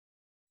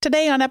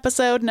Today on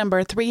episode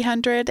number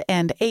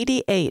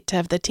 388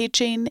 of the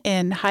Teaching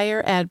in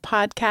Higher Ed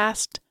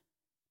podcast,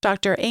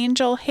 Dr.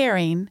 Angel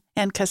Herring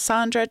and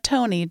Cassandra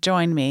Toney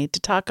join me to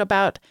talk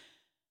about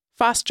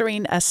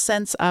fostering a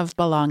sense of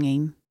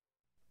belonging.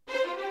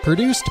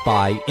 Produced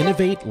by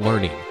Innovate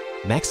Learning,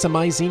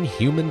 maximizing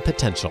human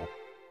potential.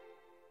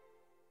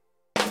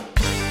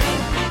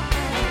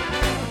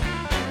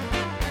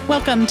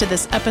 Welcome to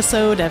this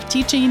episode of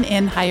Teaching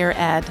in Higher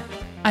Ed.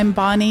 I'm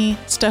Bonnie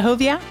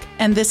Stachowiak,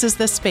 and this is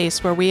the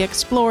space where we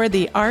explore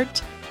the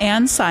art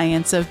and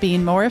science of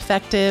being more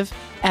effective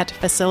at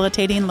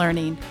facilitating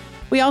learning.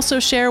 We also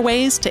share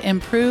ways to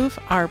improve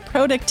our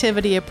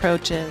productivity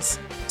approaches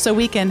so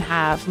we can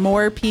have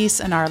more peace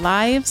in our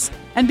lives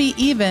and be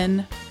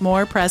even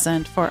more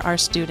present for our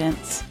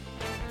students.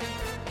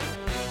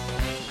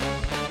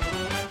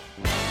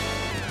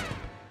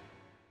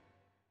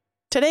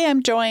 Today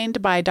I'm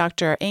joined by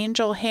Dr.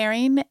 Angel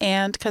Herring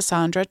and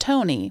Cassandra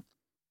Toney.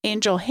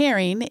 Angel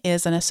Herring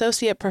is an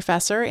associate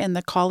professor in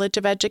the College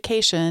of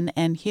Education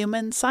and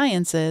Human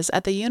Sciences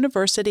at the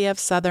University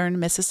of Southern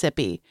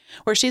Mississippi,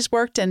 where she's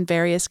worked in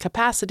various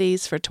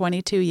capacities for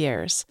 22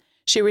 years.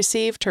 She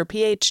received her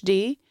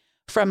PhD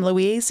from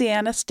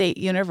Louisiana State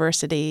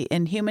University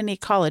in Human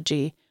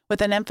Ecology with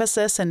an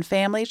emphasis in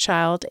family,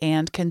 child,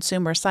 and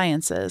consumer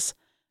sciences.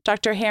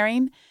 Dr.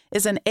 Herring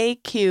is an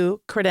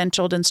AQ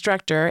credentialed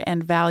instructor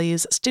and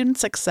values student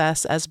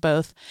success as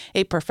both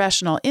a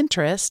professional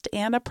interest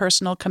and a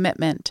personal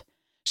commitment.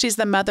 She's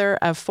the mother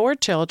of 4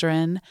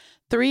 children,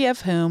 3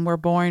 of whom were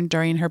born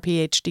during her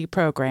PhD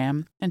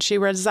program, and she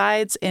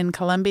resides in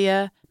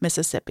Columbia,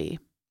 Mississippi.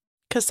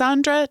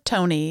 Cassandra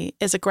Toney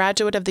is a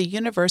graduate of the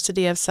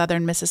University of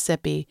Southern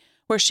Mississippi,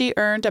 where she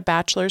earned a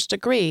bachelor's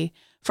degree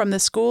from the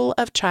School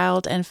of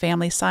Child and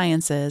Family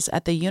Sciences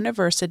at the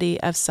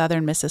University of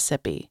Southern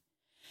Mississippi.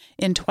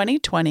 In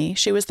 2020,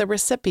 she was the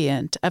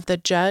recipient of the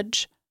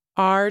Judge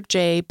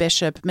R.J.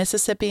 Bishop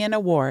Mississippian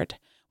Award,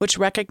 which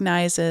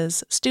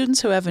recognizes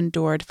students who have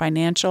endured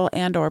financial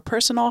and/or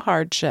personal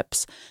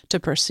hardships to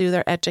pursue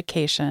their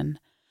education.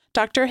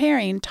 Dr.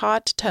 Herring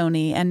taught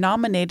Toney and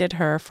nominated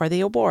her for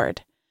the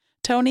award.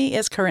 Toney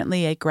is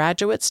currently a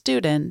graduate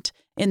student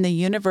in the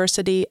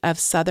University of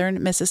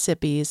Southern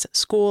Mississippi's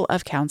School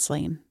of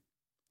Counseling.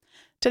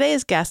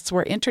 Today's guests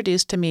were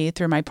introduced to me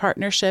through my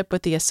partnership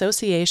with the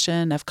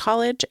Association of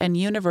College and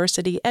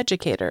University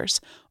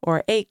Educators,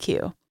 or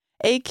AQ.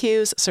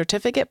 AQ's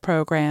certificate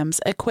programs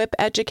equip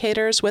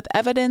educators with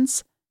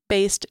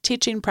evidence-based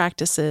teaching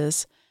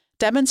practices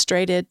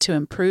demonstrated to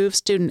improve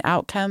student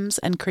outcomes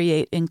and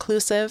create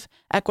inclusive,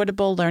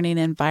 equitable learning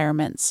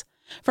environments.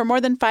 For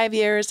more than 5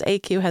 years,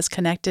 AQ has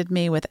connected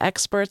me with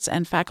experts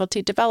and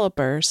faculty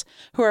developers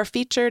who are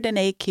featured in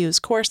AQ's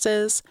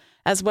courses,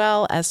 as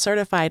well as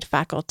certified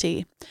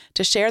faculty,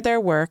 to share their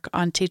work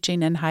on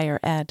teaching in higher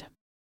ed.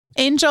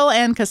 Angel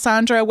and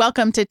Cassandra,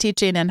 welcome to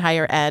Teaching in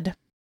Higher Ed.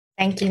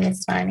 Thank you,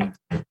 Ms. Bonnie.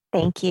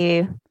 Thank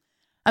you.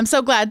 I'm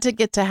so glad to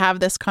get to have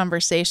this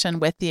conversation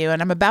with you,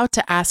 and I'm about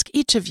to ask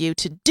each of you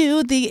to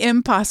do the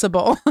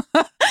impossible.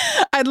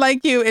 I'd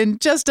like you in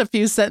just a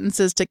few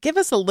sentences to give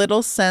us a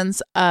little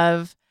sense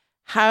of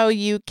how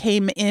you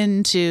came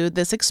into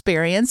this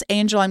experience.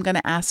 Angel, I'm going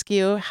to ask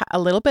you a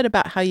little bit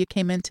about how you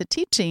came into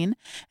teaching.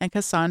 And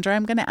Cassandra,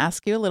 I'm going to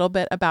ask you a little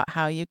bit about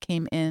how you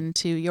came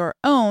into your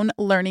own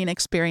learning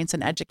experience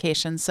and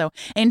education. So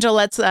Angel,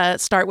 let's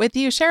start with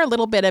you. Share a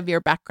little bit of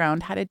your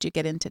background. How did you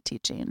get into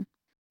teaching?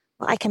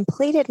 Well, I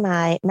completed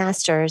my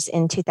master's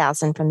in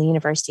 2000 from the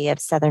University of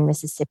Southern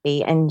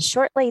Mississippi, and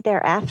shortly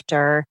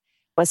thereafter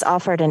was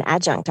offered an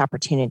adjunct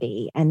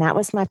opportunity. And that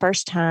was my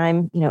first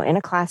time, in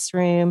a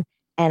classroom.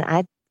 And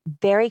I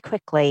very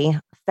quickly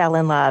fell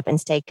in love and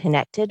stayed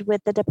connected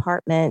with the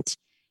department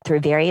through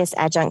various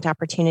adjunct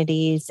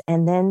opportunities.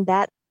 And then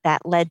that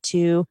led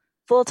to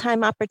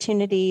full-time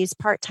opportunities,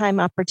 part-time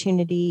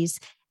opportunities,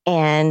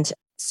 and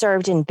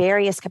served in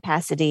various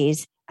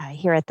capacities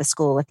here at the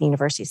school at the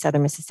University of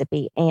Southern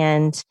Mississippi.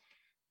 And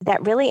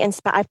that really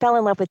I fell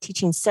in love with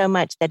teaching so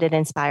much that it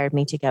inspired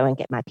me to go and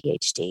get my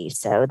PhD.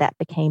 So that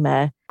became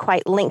a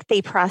quite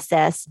lengthy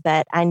process,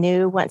 but I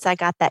knew once I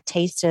got that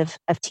taste of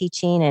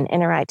teaching and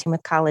interacting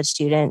with college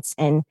students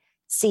and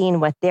seeing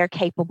what they're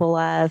capable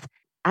of,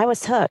 I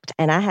was hooked,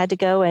 and I had to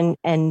go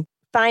and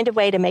find a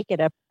way to make it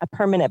a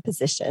permanent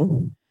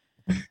position.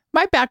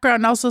 My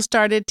background also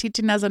started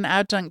teaching as an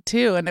adjunct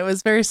too, and it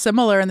was very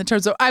similar in the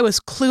terms of I was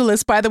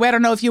clueless, by the way. I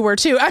don't know if you were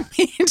too. I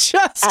mean,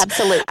 just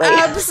absolutely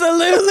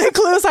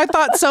clueless. I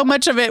thought so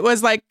much of it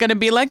was like going to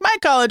be like my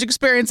college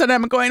experience, and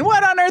I'm going,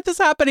 what on earth is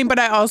happening? But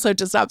I also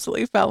just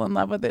absolutely fell in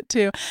love with it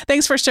too.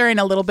 Thanks for sharing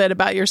a little bit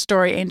about your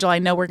story, Angel. I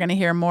know we're going to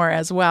hear more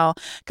as well.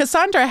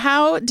 Cassandra,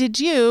 how did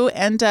you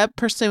end up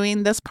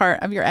pursuing this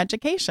part of your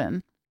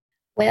education?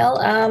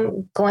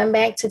 Well, going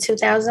back to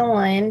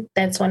 2001,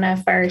 that's when I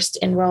first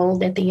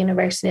enrolled at the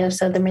University of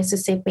Southern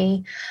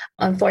Mississippi.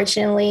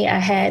 Unfortunately, I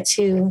had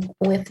to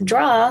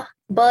withdraw,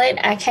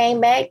 but I came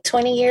back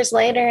 20 years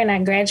later and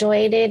I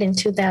graduated in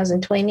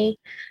 2020.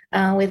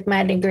 with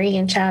my degree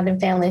in child and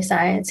family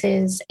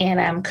sciences, and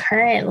I'm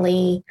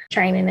currently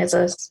training as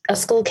a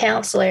school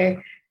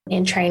counselor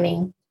in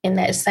training in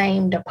that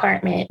same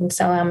department. And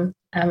so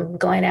I'm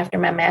going after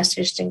my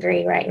master's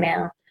degree right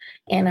now,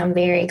 and I'm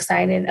very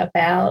excited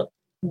about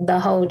the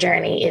whole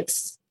journey.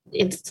 It's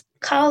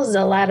caused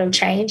a lot of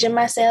change in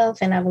myself,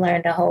 and I've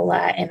learned a whole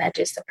lot, and I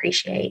just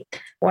appreciate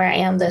where I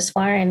am thus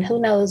far, and who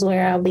knows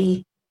where I'll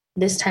be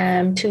this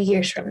time 2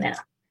 years from now.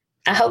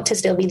 I hope to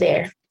still be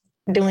there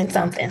doing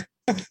something.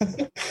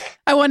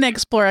 I want to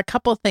explore a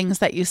couple things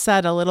that you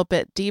said a little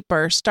bit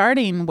deeper,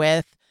 starting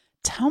with,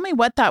 tell me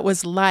what that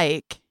was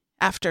like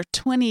after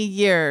 20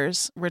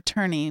 years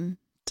returning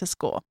to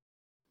school.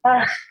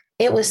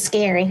 It was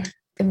scary,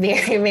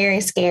 very,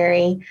 very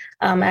scary.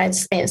 I'd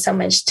spent so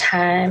much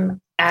time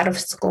out of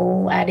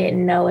school. I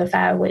didn't know if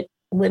I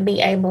would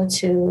be able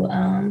to,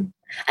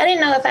 I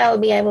didn't know if I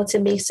would be able to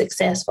be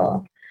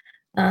successful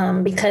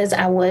because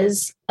I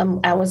was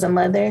a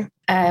mother.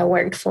 I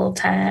worked full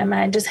time.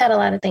 I just had a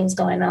lot of things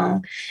going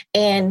on.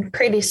 And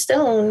pretty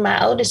soon,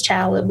 my oldest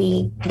child would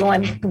be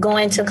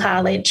going to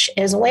college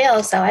as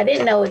well. So I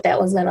didn't know what that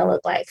was going to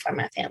look like for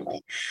my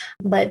family.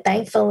 But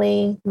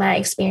thankfully, my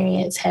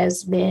experience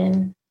it's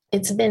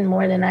been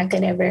more than I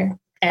could ever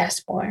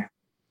ask for.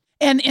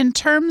 And in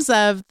terms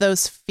of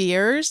those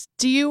fears,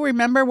 do you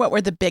remember what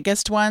were the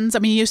biggest ones? I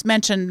mean, you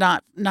mentioned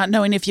not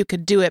knowing if you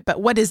could do it, but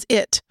what is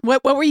it?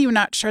 What were you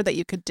not sure that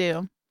you could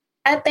do?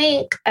 I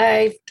think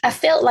I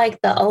felt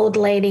like the old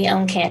lady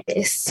on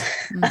campus.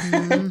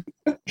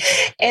 Mm-hmm.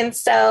 And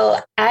so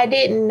I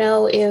didn't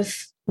know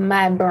if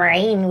my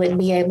brain would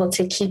be able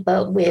to keep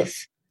up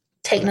with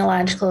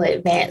technological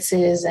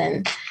advances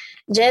and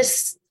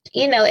just,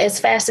 as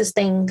fast as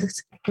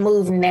things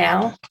move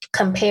now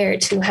compared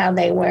to how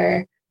they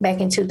were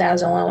back in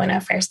 2001 when I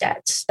first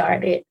got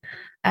started.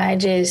 I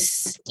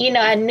just,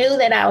 I knew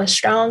that I was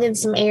strong in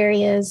some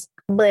areas.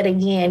 But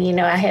again,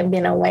 I had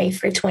been away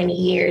for 20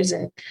 years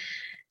and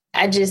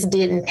I just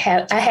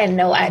I had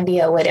no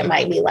idea what it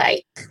might be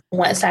like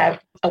once I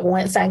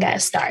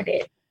got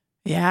started.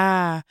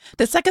 Yeah.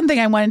 The second thing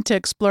I wanted to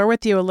explore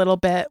with you a little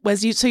bit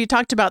was you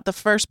talked about the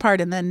first part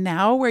and then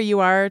now where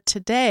you are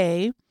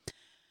today.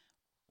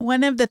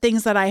 One of the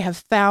things that I have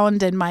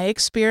found in my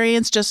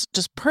experience,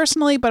 just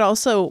personally, but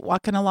also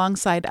walking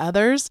alongside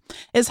others,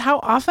 is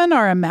how often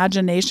our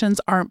imaginations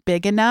aren't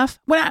big enough.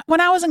 When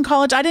I was in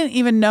college, I didn't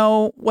even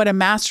know what a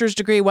master's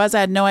degree was.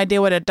 I had no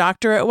idea what a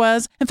doctorate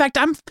was. In fact,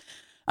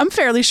 I'm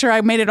fairly sure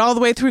I made it all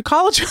the way through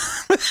college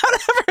without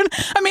ever.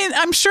 I mean,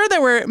 I'm sure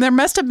there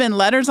must have been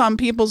letters on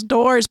people's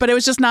doors, but it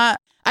was just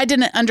not. I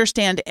didn't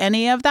understand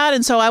any of that,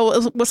 and so I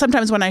will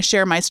sometimes when I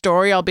share my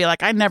story, I'll be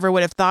like, I never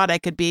would have thought I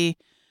could be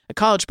a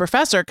college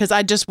professor because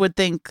I just would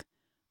think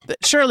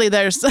that surely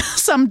there's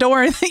some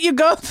door that you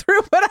go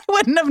through, but I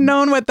wouldn't have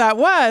known what that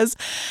was.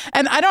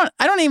 And I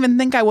don't even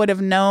think I would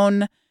have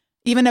known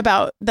even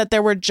about that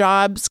there were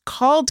jobs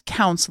called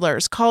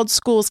counselors, called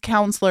schools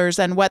counselors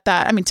and what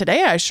that, I mean,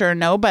 today I sure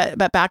know, but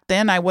back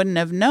then I wouldn't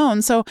have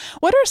known. So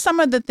what are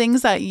some of the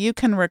things that you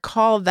can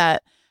recall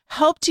that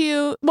helped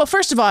you? Well,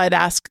 first of all, I'd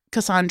ask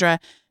Cassandra,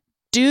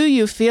 do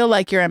you feel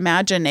like your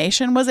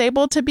imagination was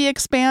able to be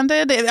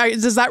expanded?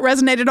 Does that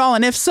resonate at all?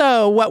 And if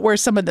so, what were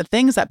some of the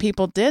things that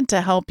people did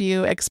to help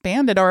you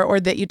expand it or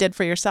that you did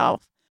for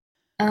yourself?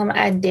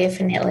 I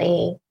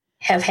definitely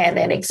have had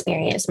that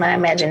experience. My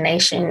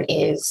imagination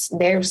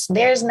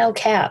there's no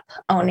cap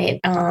on it.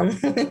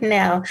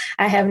 Now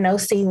I have no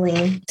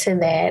ceiling to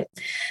that.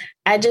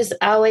 I just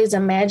always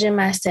imagine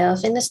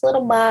myself in this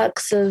little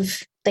box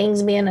of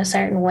things being a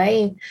certain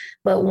way.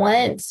 But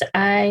once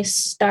I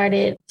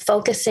started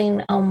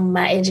focusing on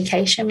my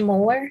education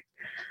more,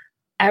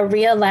 I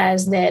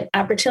realized that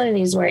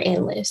opportunities were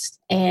endless.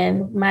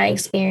 And my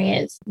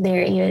experience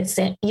there at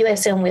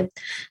USM with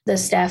the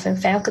staff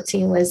and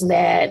faculty was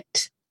that,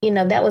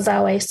 that was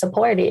always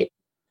supported.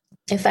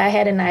 If I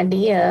had an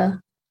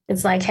idea,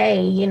 it's like,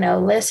 hey,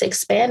 let's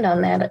expand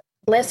on that.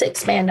 Let's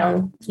expand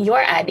on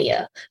your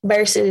idea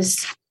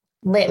versus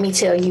let me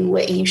tell you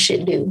what you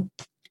should do.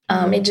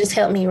 It just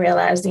helped me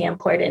realize the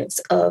importance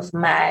of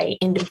my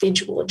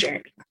individual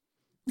journey.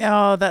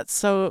 Oh, that's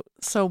so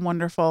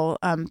wonderful.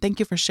 Thank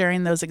you for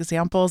sharing those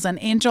examples. And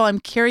Angel, I'm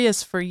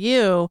curious for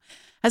you,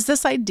 has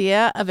this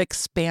idea of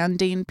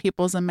expanding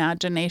people's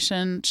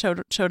imagination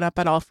showed up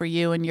at all for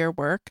you in your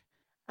work?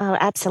 Oh,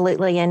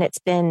 absolutely. And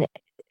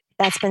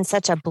that's been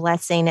such a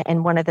blessing.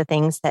 And one of the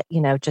things that,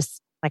 just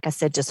like I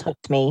said, just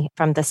hooked me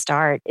from the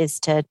start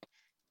is to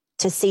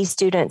see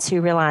students who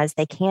realize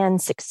they can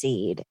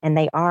succeed and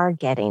they are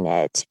getting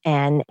it.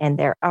 And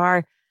there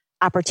are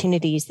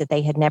opportunities that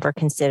they had never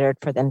considered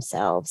for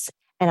themselves.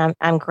 And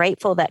I'm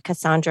grateful that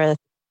Cassandra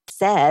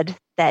said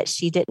that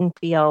she didn't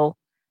feel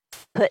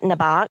put in a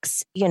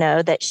box,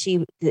 that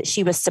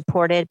she was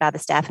supported by the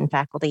staff and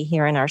faculty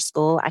here in our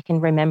school. I can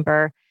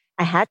remember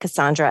I had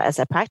Cassandra as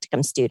a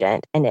practicum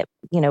student, and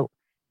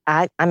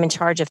I'm in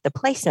charge of the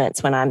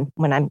placements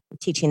when I'm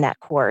teaching that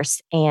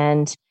course.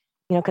 And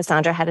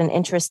Cassandra had an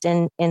interest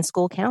in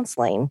school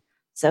counseling.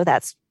 So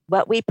that's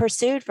what we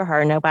pursued for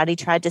her. Nobody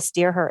tried to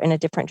steer her in a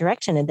different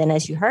direction. And then,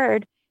 as you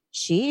heard,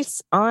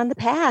 she's on the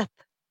path,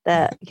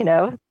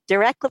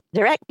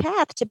 direct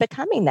path to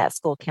becoming that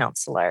school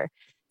counselor.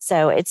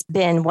 So it's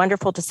been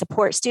wonderful to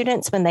support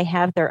students when they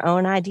have their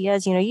own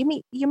ideas. You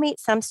meet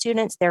some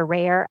students, they're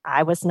rare.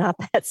 I was not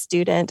that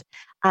student.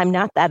 I'm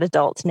not that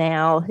adult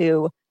now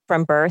who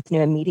from birth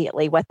knew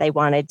immediately what they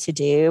wanted to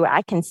do.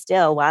 I can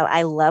still, while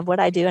I love what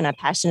I do and I'm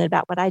passionate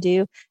about what I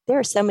do, there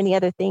are so many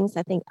other things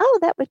I think, oh,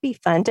 that would be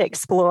fun to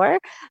explore.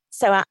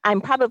 So I'm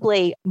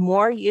probably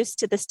more used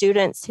to the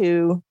students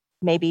who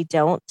maybe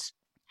don't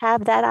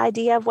have that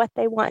idea of what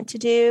they want to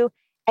do.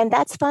 And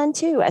that's fun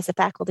too, as a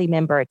faculty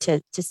member,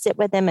 to sit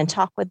with them and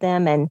talk with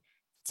them and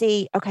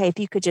see, okay, if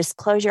you could just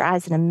close your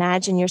eyes and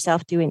imagine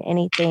yourself doing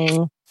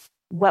anything,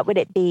 what would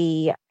it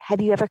be?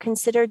 Have you ever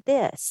considered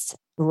this?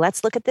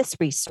 Let's look at this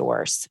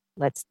resource.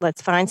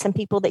 Let's find some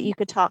people that you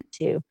could talk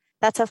to.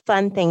 That's a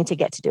fun thing to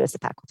get to do as a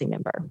faculty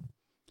member.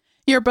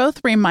 You're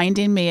both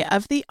reminding me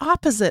of the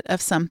opposite of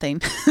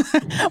something.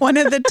 One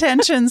of the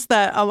tensions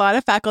that a lot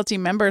of faculty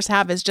members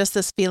have is just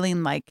this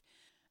feeling like,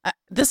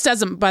 this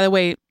doesn't, by the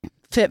way,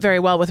 fit very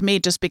well with me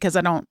just because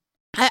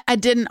I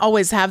didn't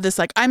always have this,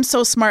 like, I'm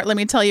so smart, let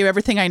me tell you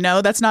everything I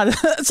know. That's not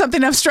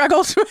something I've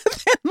struggled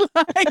with in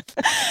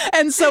life.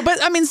 And so, but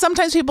I mean,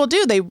 sometimes people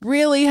do. They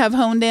really have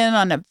honed in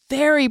on a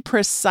very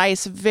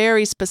precise,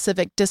 very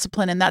specific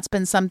discipline. And that's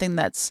been something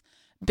that's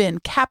been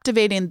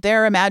captivating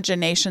their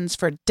imaginations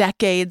for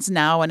decades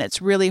now. And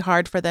it's really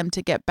hard for them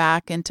to get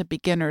back into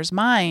beginners'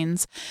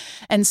 minds.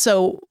 And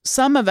so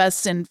some of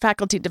us in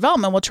faculty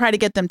development will try to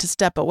get them to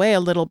step away a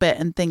little bit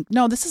and think,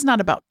 no, this is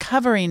not about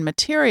covering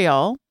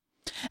material.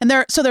 And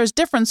there's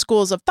different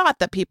schools of thought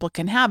that people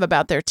can have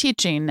about their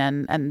teaching.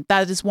 And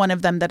that is one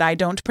of them that I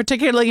don't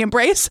particularly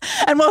embrace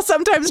and will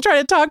sometimes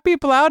try to talk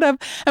people out of.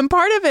 And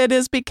part of it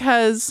is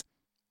because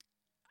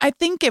I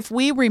think if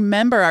we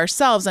remember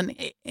ourselves,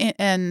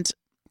 and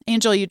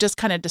Angel, you just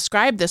kind of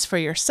described this for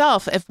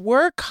yourself, if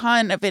we're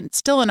kind of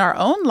still in our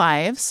own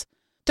lives,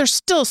 there's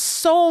still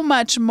so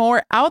much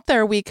more out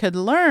there we could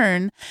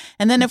learn.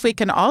 And then if we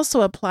can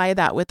also apply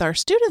that with our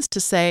students to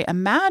say,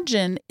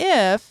 imagine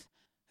if,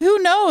 who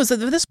knows,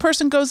 if this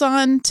person goes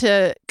on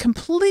to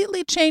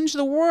completely change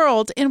the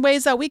world in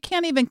ways that we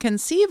can't even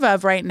conceive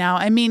of right now.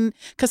 I mean,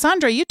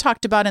 Cassandra, you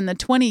talked about in the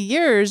 20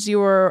 years you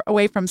were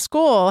away from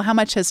school, how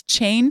much has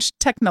changed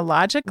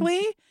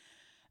technologically.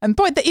 And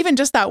boy, even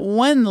just that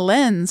one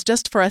lens,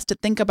 just for us to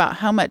think about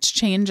how much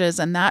changes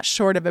in that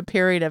short of a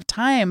period of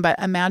time. But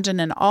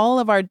imagine in all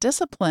of our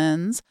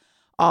disciplines,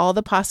 all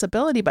the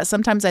possibility. But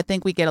sometimes I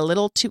think we get a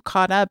little too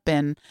caught up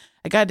in,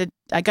 I got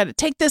to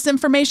take this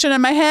information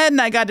in my head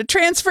and I got to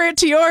transfer it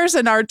to yours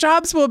and our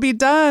jobs will be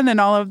done and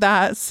all of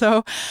that.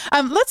 So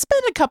let's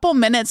spend a couple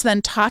minutes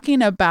then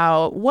talking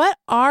about what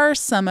are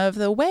some of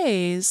the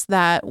ways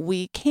that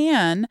we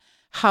can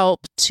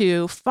help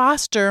to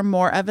foster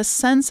more of a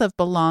sense of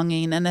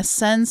belonging and a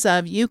sense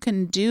of you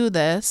can do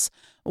this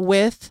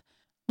with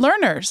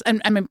learners.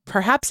 And I mean,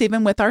 perhaps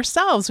even with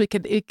ourselves, we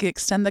could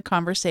extend the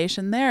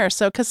conversation there.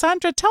 So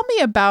Cassandra, tell me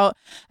about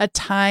a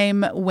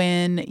time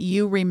when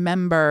you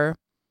remember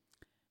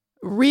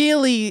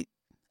really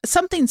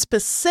something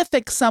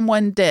specific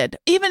someone did,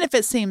 even if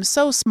it seems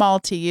so small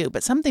to you,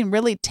 but something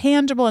really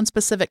tangible and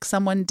specific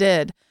someone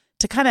did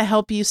to kind of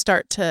help you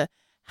start to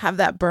have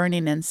that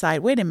burning inside.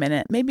 Wait a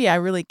minute, maybe I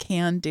really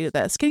can do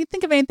this. Can you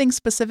think of anything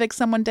specific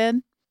someone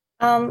did?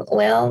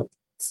 Well,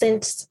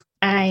 since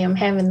I am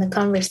having the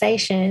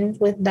conversation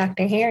with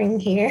Dr.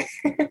 Herring here,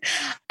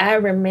 I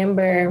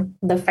remember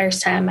the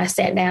first time I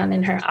sat down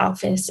in her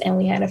office and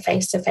we had a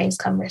face-to-face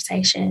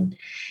conversation.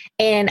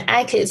 And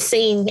I could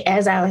see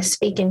as I was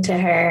speaking to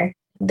her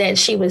that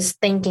she was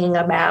thinking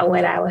about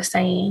what I was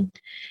saying.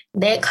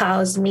 That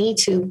caused me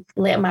to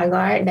let my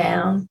guard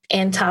down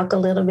and talk a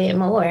little bit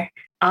more.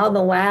 All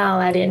the while,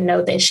 I didn't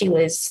know that she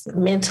was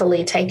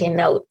mentally taking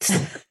notes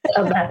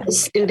about the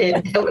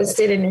student that was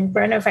sitting in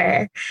front of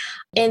her.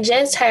 And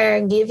just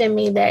her giving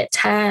me that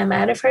time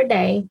out of her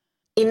day.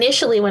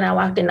 Initially, when I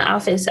walked in the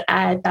office,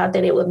 I thought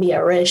that it would be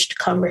a rushed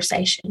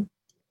conversation,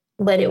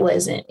 but it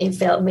wasn't. It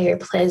felt very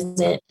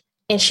pleasant.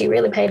 And she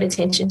really paid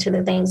attention to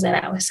the things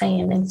that I was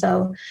saying. And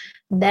so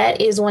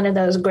that is one of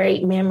those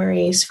great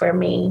memories for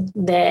me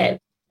that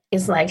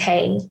is like,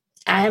 hey,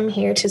 I'm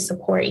here to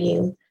support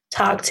you.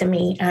 Talk to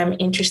me. I'm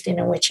interested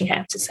in what you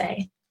have to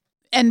say.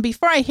 And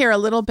before I hear a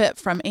little bit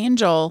from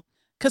Angel,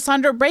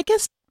 Cassandra, break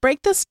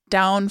this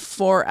down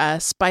for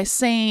us by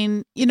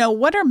saying,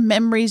 what are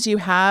memories you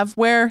have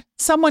where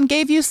someone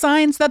gave you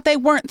signs that they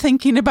weren't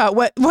thinking about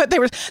what they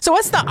were. So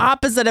what's the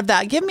opposite of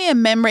that? Give me a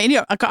memory.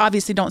 And,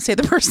 obviously don't say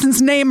the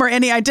person's name or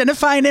any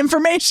identifying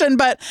information,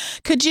 but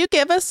could you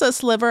give us a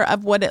sliver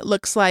of what it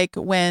looks like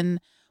when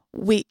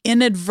we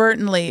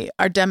inadvertently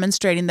are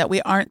demonstrating that we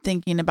aren't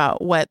thinking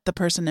about what the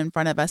person in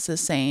front of us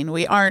is saying?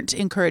 We aren't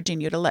encouraging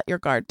you to let your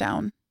guard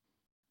down.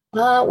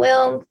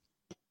 Well,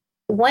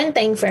 one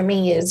thing for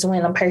me is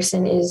when a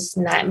person is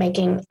not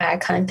making eye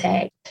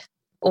contact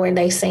or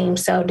they seem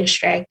so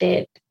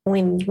distracted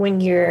when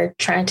you're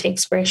trying to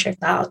express your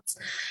thoughts.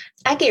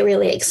 I get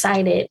really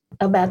excited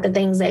about the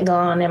things that go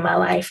on in my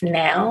life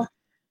now.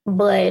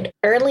 But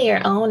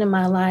earlier on in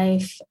my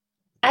life,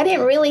 I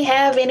didn't really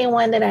have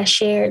anyone that I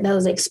shared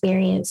those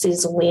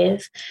experiences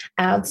with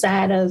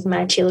outside of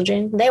my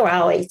children. They were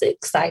always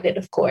excited,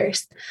 of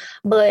course,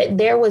 but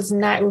there was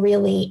not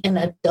really an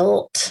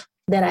adult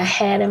that I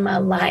had in my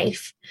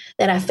life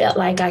that I felt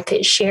like I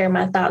could share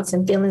my thoughts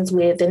and feelings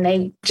with, and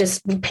they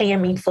just be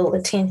paying me full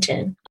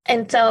attention.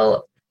 And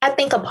so I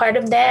think a part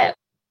of that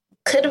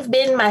could have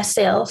been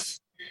myself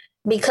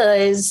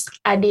because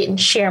I didn't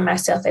share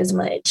myself as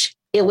much.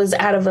 It was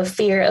out of a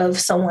fear of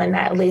someone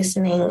not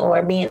listening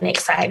or being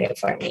excited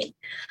for me.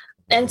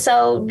 And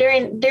so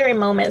during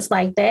moments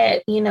like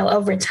that,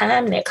 over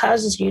time, that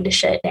causes you to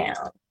shut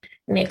down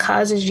and it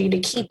causes you to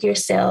keep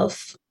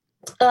yourself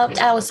up.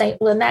 I would say,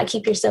 well, not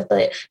keep yourself,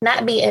 but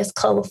not be as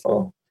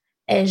colorful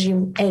as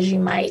you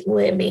might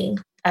would be.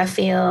 I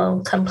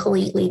feel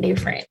completely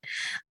different.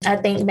 I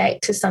think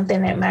back to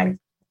something that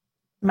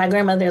my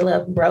grandmother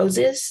loved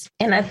roses.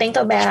 And I think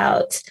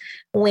about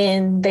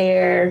when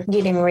they're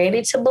getting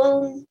ready to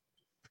bloom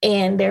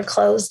and they're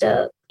closed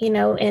up,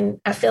 and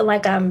I feel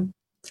like I'm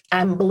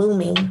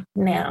blooming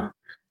now.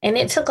 And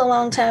it took a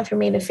long time for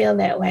me to feel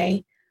that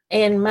way.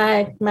 And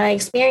my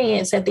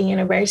experience at the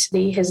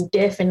university has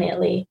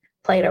definitely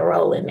played a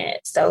role in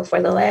that. So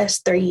for the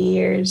last 3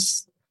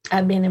 years,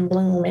 I've been in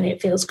bloom and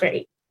it feels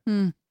great.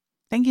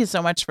 Thank you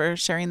so much for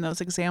sharing those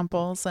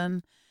examples.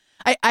 And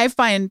I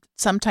find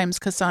sometimes,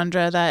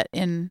 Cassandra, that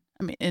in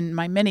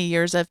my many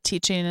years of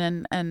teaching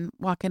and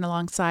walking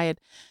alongside,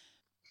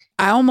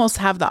 I almost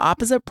have the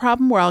opposite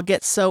problem where I'll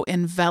get so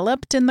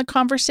enveloped in the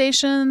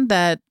conversation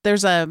that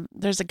there's a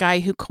guy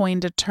who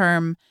coined a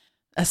term,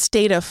 a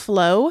state of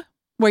flow,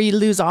 where you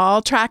lose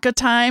all track of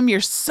time. You're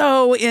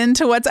so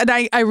into and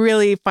I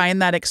really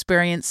find that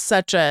experience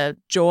such a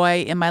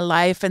joy in my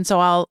life. And so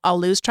I'll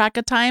lose track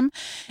of time.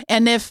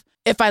 And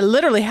if I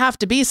literally have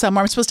to be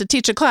somewhere, I'm supposed to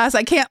teach a class,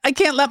 I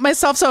can't let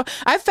myself. So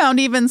I've found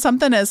even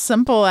something as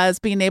simple as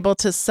being able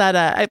to set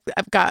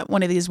I've got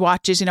one of these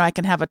watches, I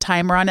can have a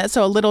timer on it.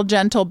 So a little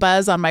gentle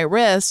buzz on my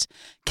wrist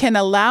can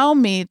allow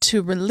me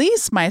to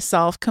release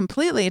myself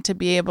completely to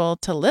be able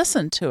to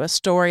listen to a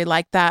story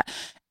like that.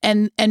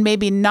 And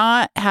maybe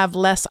not have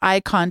less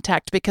eye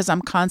contact because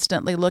I'm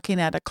constantly looking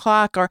at a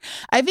clock. Or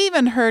I've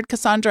even heard,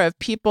 Cassandra, of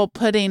people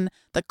putting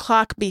the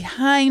clock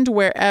behind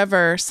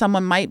wherever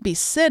someone might be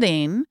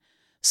sitting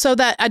so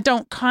that I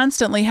don't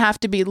constantly have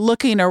to be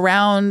looking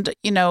around,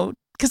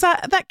 because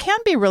that can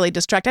be really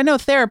distracting. I know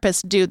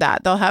therapists do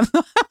that. They'll have,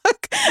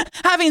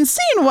 having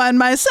seen one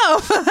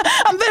myself,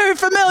 I'm very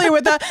familiar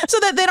with that, so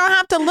that they don't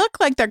have to look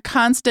like they're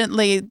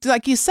constantly,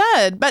 like you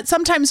said. But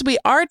sometimes we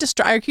are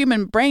our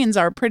human brains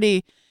are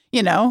pretty,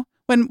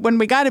 when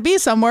we got to be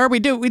somewhere, we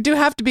do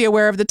have to be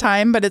aware of the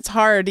time, but it's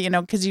hard,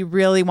 because you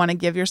really want to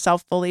give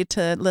yourself fully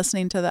to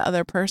listening to the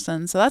other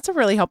person. So that's a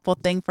really helpful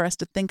thing for us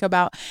to think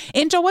about.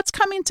 Angel, what's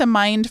coming to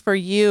mind for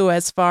you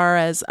as far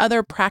as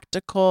other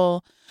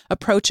practical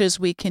approaches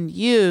we can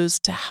use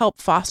to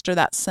help foster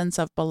that sense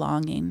of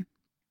belonging?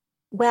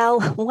 Well,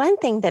 one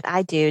thing that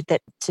I do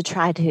to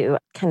try to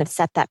kind of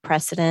set that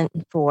precedent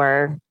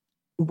for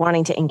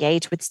wanting to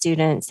engage with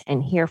students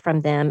and hear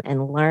from them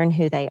and learn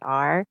who they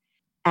are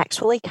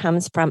actually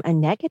comes from a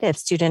negative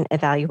student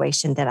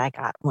evaluation that I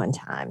got one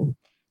time.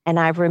 And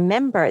I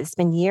remember it's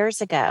been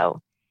years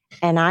ago,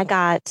 and I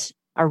got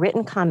a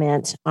written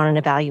comment on an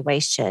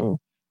evaluation.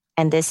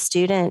 And this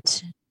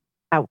student,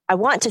 I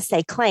want to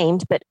say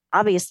claimed, but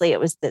obviously it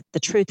was the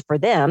truth for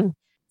them,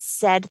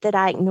 said that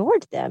I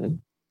ignored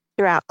them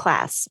throughout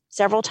class.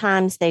 Several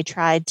times they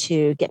tried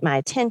to get my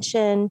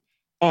attention,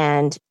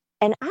 and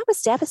I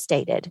was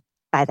devastated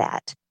by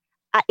that.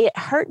 It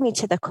hurt me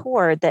to the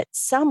core that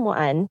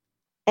someone,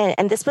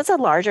 and this was a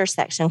larger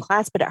section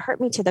class, but it hurt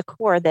me to the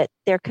core that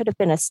there could have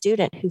been a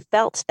student who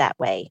felt that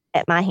way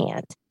at my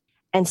hand.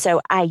 And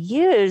so I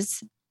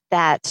use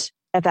that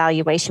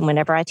evaluation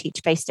whenever I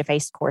teach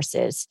face-to-face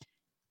courses.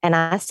 And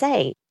I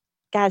say,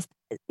 guys,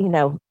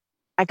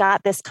 I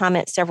got this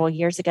comment several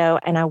years ago,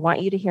 and I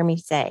want you to hear me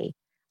say,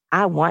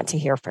 I want to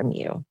hear from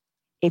you.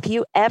 If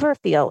you ever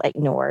feel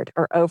ignored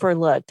or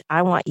overlooked,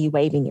 I want you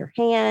waving your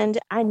hand.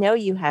 I know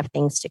you have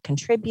things to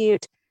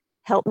contribute.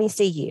 Help me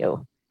see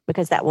you,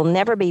 because that will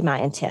never be my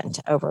intent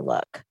to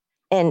overlook.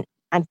 And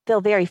I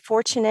feel very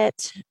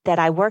fortunate that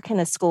I work in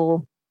a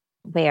school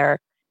where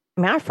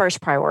my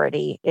first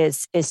priority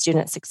is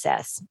student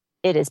success.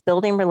 It is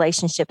building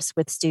relationships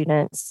with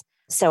students.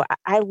 So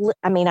I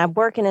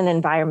work in an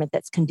environment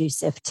that's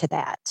conducive to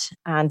that.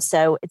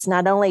 So it's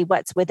not only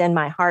what's within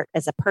my heart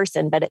as a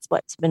person, but it's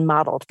what's been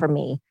modeled for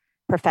me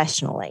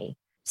professionally.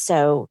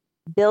 So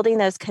building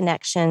those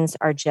connections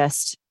are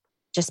just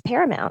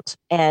paramount.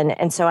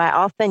 And so I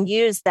often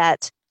use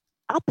that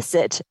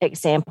opposite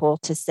example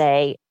to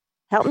say,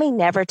 help me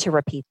never to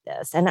repeat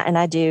this. And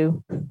I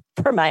do,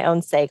 for my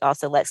own sake,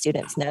 also let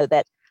students know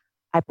that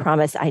I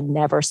promise I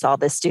never saw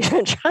this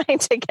student trying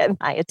to get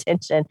my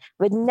attention,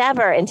 would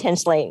never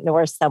intentionally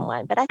ignore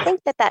someone. But I think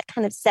that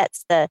kind of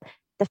sets the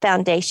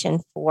foundation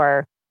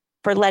for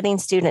letting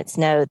students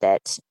know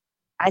that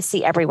I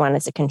see everyone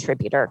as a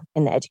contributor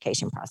in the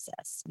education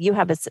process. You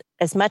have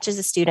as much as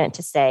a student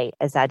to say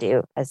as I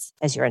do as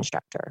your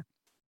instructor.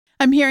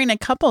 I'm hearing a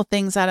couple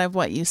things out of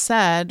what you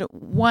said.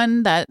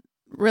 One that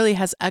really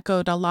has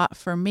echoed a lot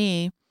for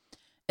me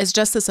is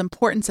just this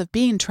importance of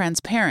being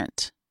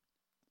transparent.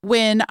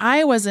 When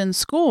I was in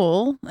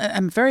school,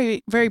 I'm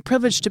very, very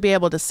privileged to be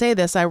able to say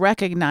this, I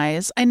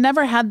recognize, I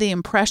never had the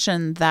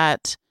impression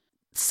that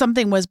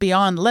something was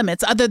beyond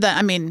limits other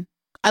than,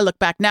 I look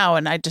back now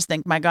and I just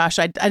think, my gosh,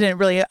 I didn't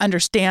really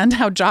understand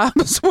how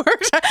jobs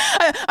worked.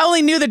 I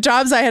only knew the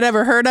jobs I had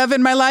ever heard of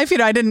in my life.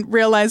 I didn't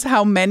realize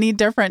how many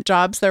different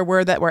jobs there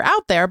were that were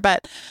out there.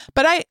 But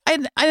I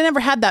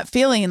never had that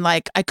feeling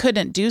like I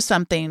couldn't do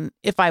something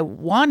if I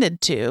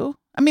wanted to.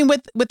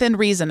 Within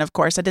reason, of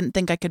course. I didn't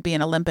think I could be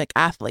an Olympic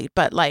athlete,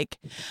 but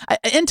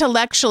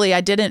intellectually,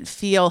 I didn't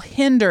feel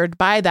hindered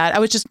by that. I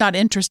was just not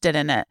interested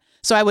in it.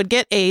 So I would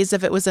get A's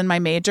if it was in my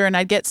major, and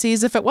I'd get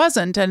C's if it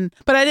wasn't.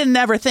 But I didn't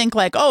ever think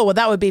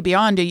that would be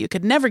beyond you. You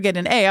could never get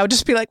an A. I would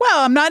just be like,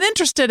 well, I'm not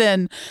interested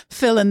in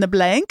fill in the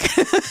blank.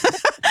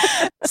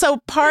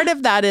 So part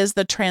of that is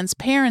the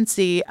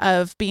transparency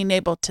of being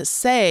able to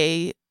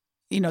say,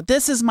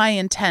 this is my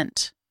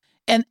intent.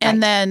 And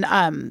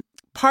then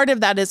part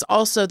of that is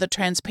also the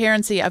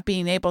transparency of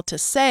being able to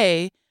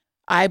say,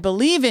 I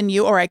believe in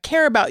you, or I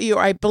care about you,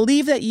 or I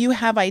believe that you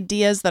have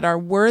ideas that are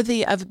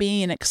worthy of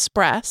being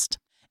expressed.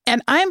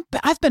 And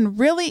I've been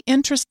really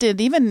interested,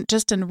 even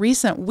just in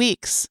recent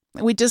weeks.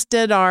 We just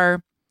did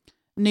our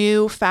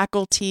new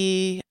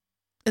faculty,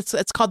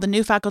 it's called the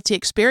New Faculty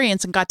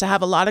Experience, and got to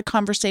have a lot of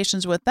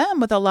conversations with them,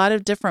 with a lot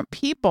of different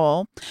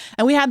people.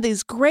 And we had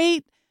these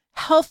great,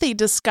 healthy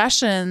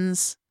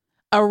discussions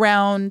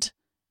around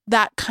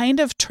that kind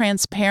of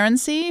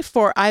transparency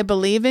for I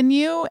believe in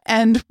you,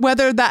 and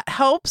whether that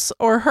helps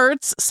or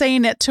hurts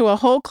saying it to a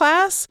whole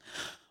class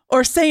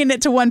or saying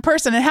it to one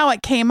person. And how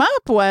it came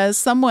up was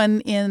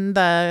someone in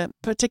the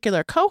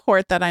particular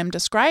cohort that I'm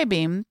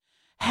describing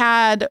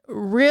had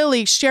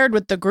really shared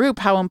with the group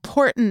how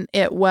important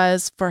it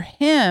was for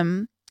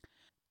him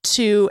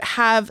to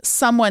have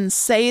someone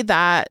say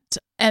that.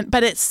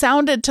 But it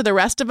sounded to the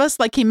rest of us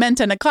like he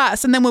meant in a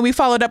class. And then when we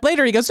followed up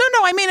later, he goes,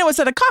 no, it was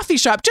at a coffee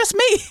shop, just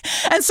me.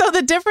 And so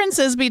the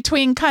differences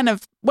between kind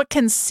of what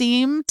can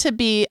seem to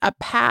be a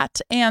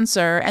pat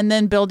answer and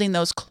then building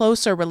those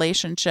closer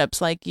relationships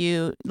like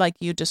you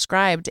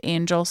described,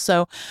 Angel.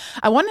 So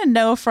I want to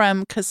know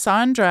from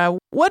Cassandra,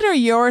 what are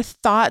your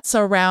thoughts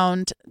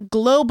around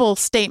global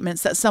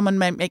statements that someone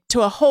might make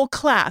to a whole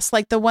class,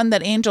 like the one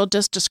that Angel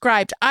just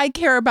described? I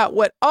care about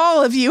what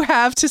all of you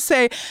have to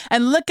say,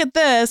 and look at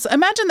this.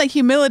 Imagine the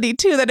humility,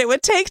 too, that it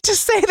would take to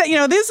say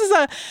that, this is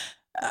a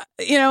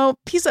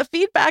piece of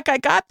feedback I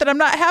got that I'm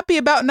not happy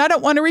about and I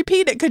don't want to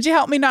repeat it. Could you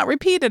help me not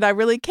repeat it? I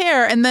really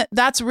care. And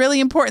that's really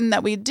important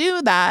that we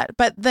do that.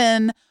 But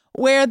then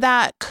where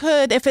that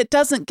could, if it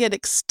doesn't get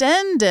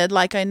extended,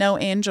 like I know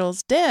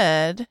Angels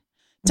did,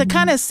 to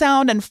kind of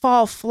sound and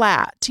fall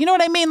flat. You know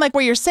what I mean? Like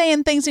where you're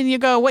saying things and you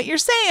go, what you're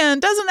saying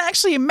doesn't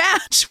actually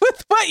match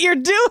with what you're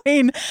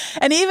doing.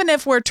 And even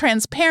if we're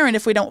transparent,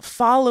 if we don't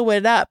follow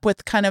it up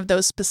with kind of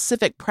those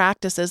specific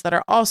practices that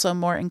are also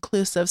more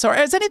inclusive. So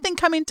is anything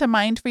coming to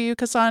mind for you,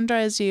 Cassandra,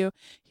 as you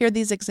hear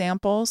these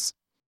examples?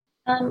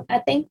 I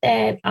think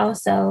that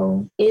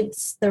also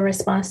it's the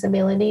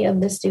responsibility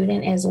of the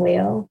student as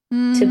well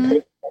to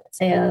put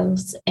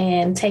themselves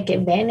and take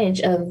advantage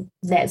of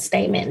that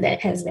statement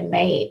that has been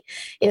made.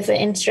 If an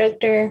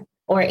instructor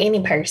or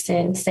any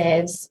person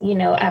says,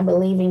 I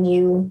believe in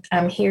you,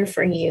 I'm here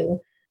for you,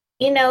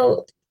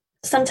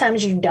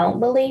 sometimes you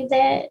don't believe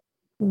that,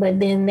 but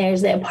then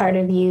there's that part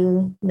of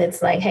you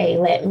that's like, hey,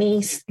 let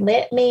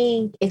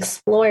me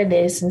explore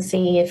this and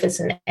see if it's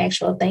an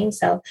actual thing.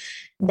 So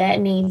that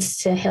needs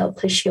to help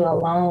push you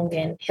along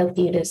and help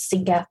you to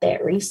seek out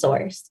that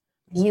resource.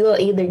 You'll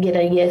either get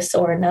a yes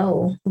or a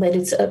no, but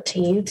it's up to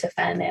you to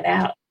find that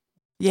out.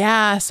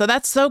 Yeah, so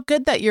that's so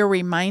good that you're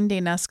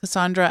reminding us,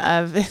 Cassandra,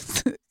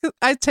 of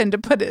I tend to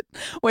put it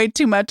way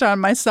too much on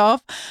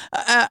myself.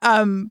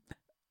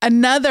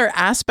 Another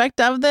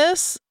aspect of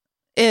this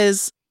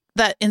is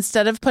that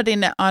instead of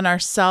putting it on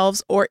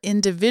ourselves or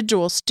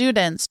individual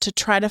students, to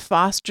try to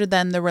foster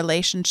then the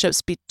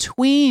relationships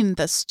between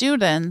the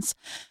students,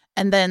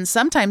 and then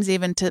sometimes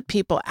even to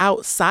people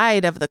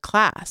outside of the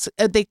class.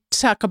 They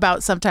talk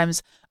about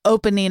sometimes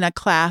opening a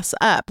class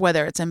up,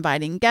 whether it's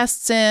inviting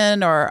guests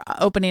in or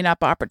opening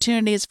up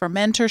opportunities for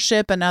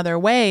mentorship and other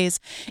ways.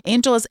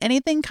 Angel, is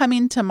anything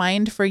coming to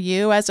mind for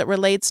you as it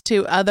relates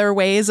to other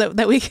ways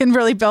that we can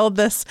really build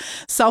this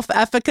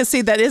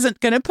self-efficacy that isn't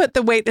going to put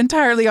the weight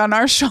entirely on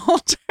our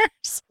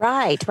shoulders?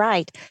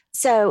 Right.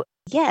 So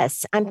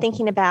yes, I'm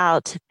thinking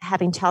about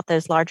having taught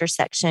those larger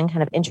section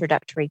kind of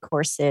introductory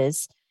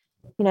courses.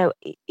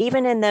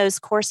 Even in those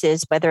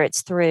courses, whether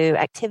it's through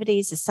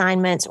activities,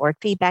 assignments, or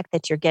feedback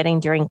that you're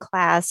getting during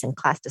class and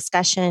class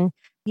discussion,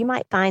 you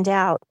might find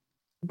out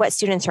what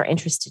students are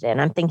interested in.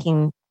 I'm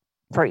thinking,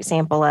 for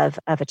example, of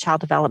a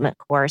child development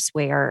course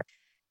where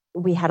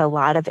we had a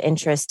lot of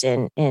interest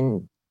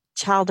in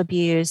child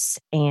abuse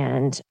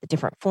and the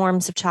different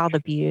forms of child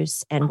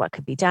abuse and what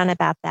could be done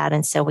about that.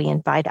 And so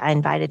I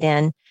invited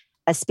in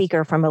a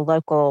speaker from a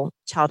local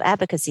child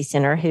advocacy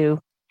center who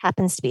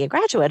happens to be a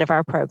graduate of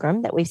our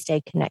program that we've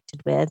stayed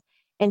connected with.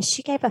 And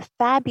she gave a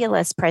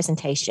fabulous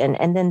presentation.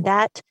 And then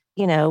that,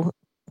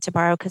 to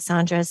borrow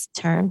Cassandra's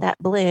term, that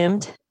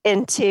bloomed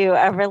into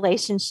a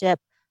relationship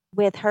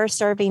with her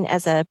serving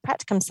as a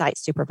practicum site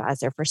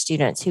supervisor for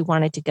students who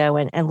wanted to go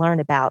and learn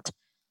about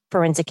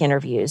forensic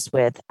interviews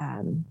with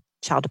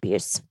child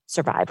abuse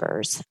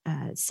survivors.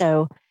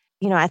 So,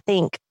 I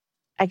think,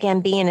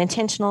 again, being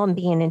intentional and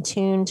being in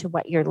tune to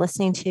what you're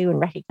listening to and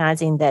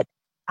recognizing that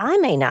I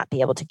may not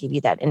be able to give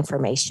you that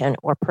information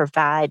or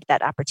provide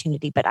that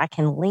opportunity, but I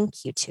can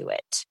link you to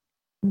it.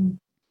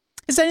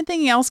 Is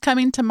anything else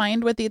coming to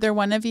mind with either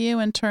one of you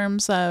in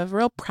terms of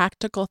real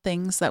practical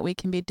things that we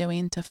can be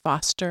doing to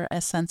foster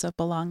a sense of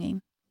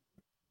belonging?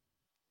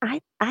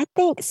 I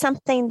think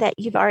something that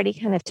you've already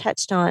kind of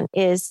touched on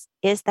is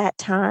that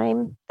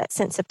time, that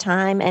sense of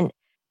time. And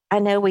I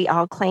know we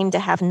all claim to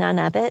have none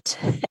of it,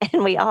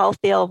 and we all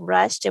feel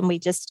rushed, and we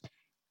just,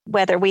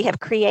 whether we have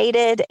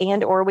created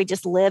or we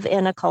just live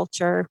in a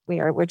culture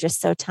where we're just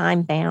so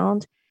time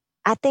bound.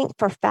 I think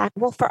for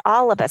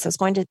all of us, I was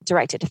going to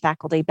direct it to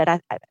faculty, but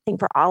I think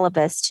for all of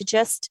us to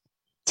just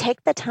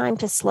take the time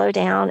to slow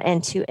down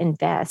and to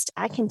invest.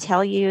 I can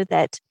tell you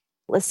that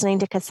listening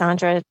to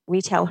Cassandra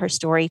retell her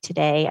story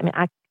today, I mean,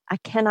 I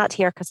cannot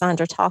hear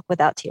Cassandra talk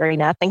without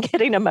tearing up and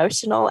getting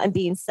emotional and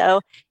being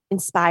so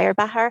inspired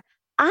by her.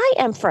 I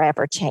am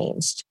forever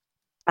changed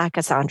by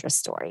Cassandra's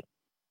story.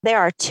 There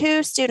are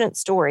 2 student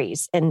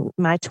stories in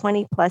my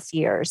 20 plus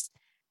years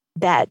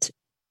that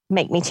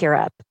make me tear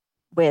up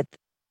with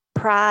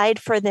pride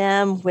for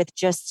them, with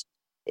just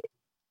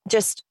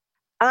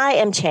I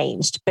am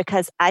changed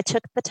because I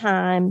took the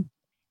time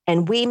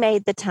and we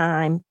made the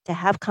time to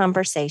have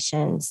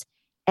conversations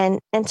and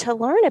to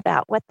learn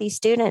about what these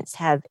students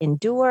have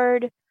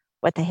endured,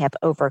 what they have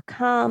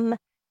overcome,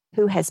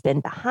 who has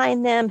been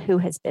behind them, who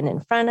has been in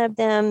front of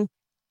them.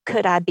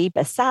 Could I be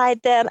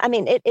beside them? I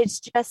mean, it's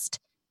just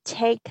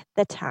take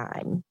the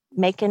time,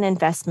 make an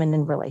investment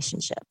in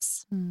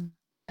relationships.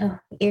 Oh,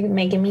 you're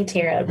making me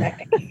tear up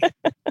right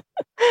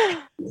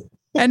now.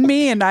 And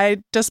me, and I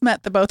just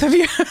met the both of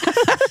you.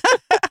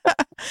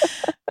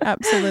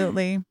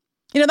 Absolutely.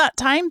 That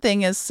time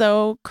thing is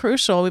so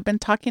crucial. We've been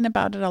talking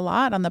about it a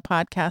lot on the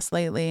podcast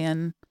lately.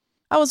 And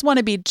I always want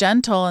to be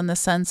gentle in the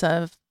sense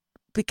of,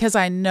 because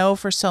I know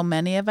for so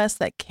many of us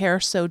that care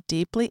so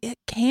deeply, it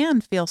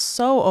can feel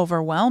so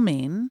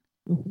overwhelming.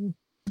 Mm-hmm.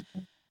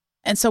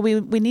 And so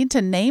we need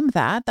to name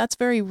that. That's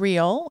very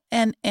real.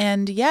 And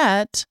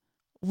yet,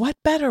 what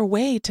better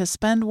way to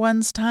spend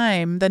one's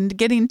time than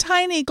getting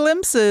tiny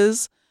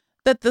glimpses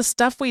that the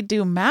stuff we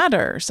do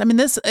matters? I mean,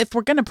 if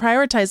we're going to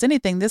prioritize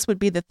anything, this would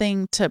be the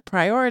thing to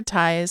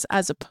prioritize,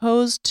 as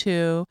opposed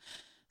to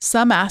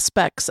some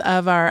aspects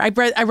of I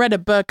read a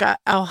book.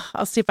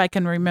 I'll see if I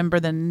can remember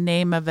the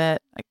name of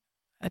it.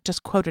 I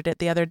just quoted it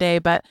the other day,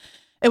 but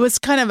it was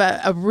kind of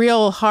a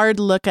real hard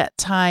look at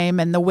time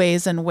and the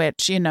ways in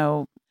which,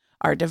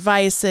 our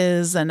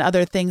devices and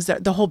other things,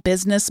 that the whole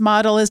business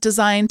model is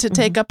designed to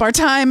take up our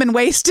time and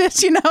waste it,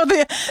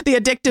 the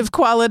addictive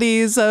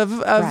qualities of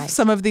right.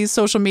 Some of these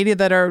social media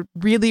that are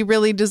really,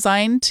 really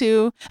designed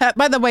to,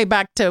 by the way,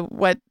 back to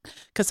what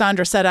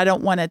Cassandra said, I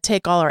don't want to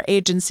take all our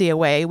agency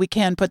away. We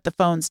can put the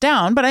phones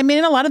down, but I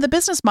mean, a lot of the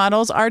business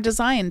models are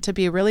designed to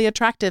be really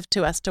attractive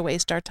to us to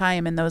waste our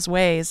time in those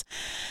ways.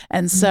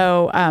 And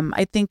so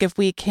I think if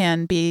we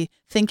can be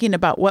thinking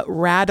about what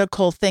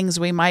radical things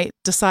we might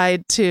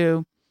decide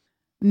to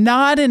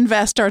not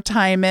invest our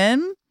time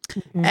in.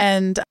 Mm-hmm.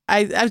 And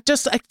I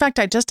just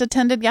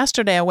attended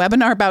yesterday a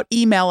webinar about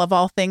email of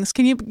all things.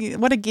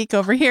 What a geek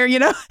over here,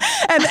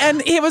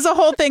 and it was a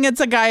whole thing. It's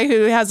a guy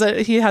who has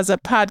a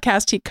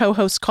podcast he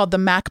co-hosts called the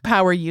Mac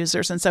Power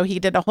Users. And so he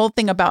did a whole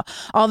thing about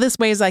all these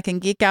ways I can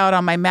geek out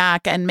on my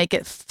Mac and make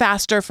it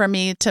faster for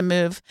me to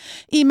move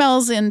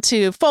emails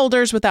into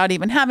folders without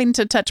even having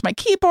to touch my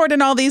keyboard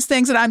and all these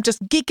things. And I'm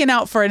just geeking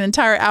out for an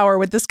entire hour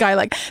with this guy,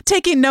 like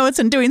taking notes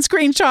and doing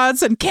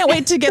screenshots, and can't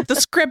wait to get the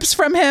scripts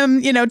from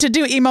him, to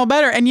do email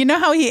better. And you know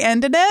how he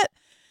ended it?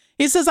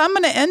 He says, I'm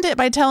going to end it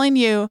by telling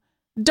you,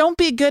 don't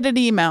be good at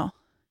email.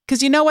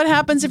 Because you know what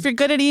happens if you're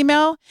good at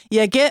email?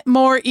 You get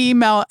more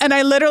email. And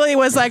I literally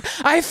was like,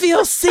 I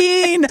feel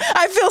seen.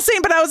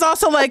 But I was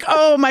also like,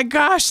 oh my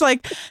gosh,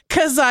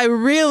 because I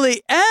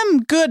really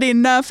am good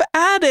enough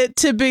at it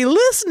to be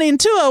listening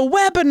to a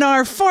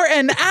webinar for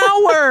an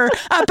hour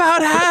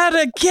about how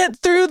to get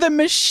through the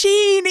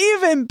machine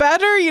even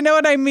better. You know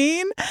what I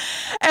mean?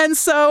 And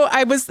so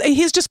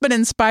he's just been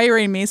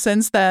inspiring me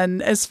since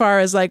then, as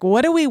far as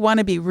what do we want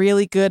to be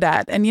really good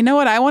at? And you know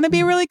what I want to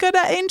be really good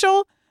at,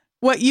 Angel?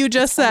 What you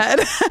just said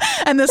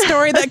and the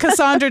story that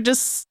Cassandra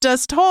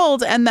just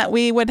told, and that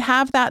we would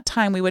have that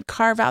time, we would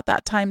carve out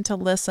that time to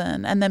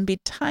listen and then be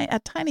a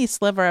tiny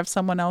sliver of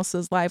someone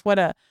else's life. What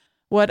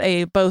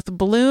a both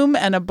bloom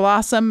and a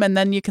blossom. And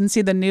then you can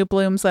see the new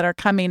blooms that are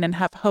coming and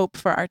have hope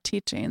for our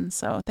teaching.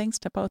 So thanks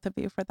to both of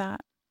you for that.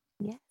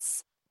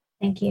 Yes.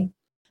 Thank you.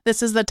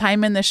 This is the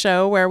time in the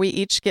show where we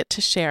each get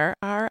to share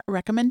our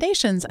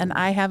recommendations. And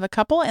I have a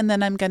couple, and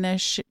then I'm going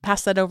to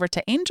pass that over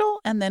to Angel,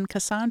 and then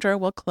Cassandra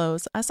will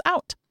close us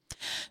out.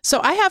 So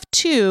I have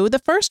two. The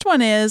first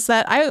one is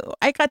that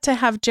I got to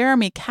have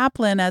Jeremy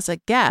Kaplan as a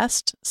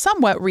guest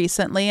somewhat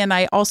recently, and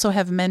I also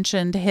have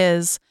mentioned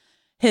his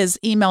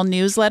email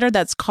newsletter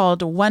that's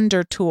called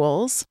Wonder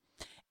Tools.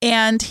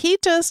 And he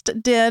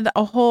just did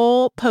a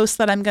whole post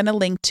that I'm going to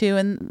link to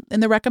in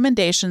the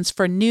recommendations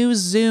for new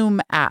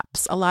Zoom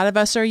apps. A lot of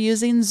us are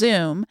using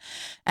Zoom,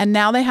 and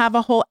now they have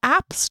a whole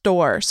app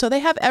store. So they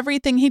have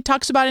everything. He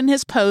talks about in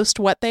his post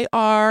what they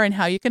are and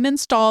how you can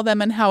install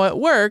them and how it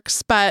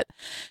works. But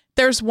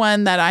there's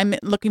one that I'm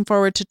looking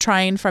forward to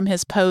trying from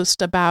his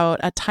post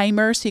about a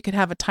timer. So you could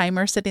have a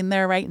timer sitting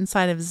there right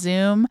inside of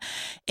Zoom.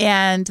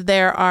 And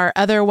there are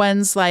other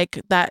ones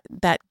like that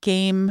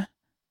game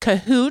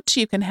Kahoot.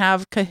 You can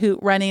have Kahoot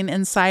running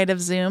inside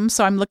of Zoom.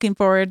 So I'm looking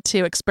forward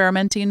to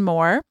experimenting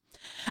more.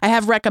 I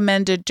have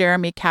recommended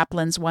Jeremy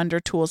Kaplan's Wonder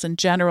Tools in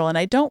general, and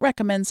I don't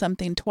recommend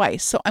something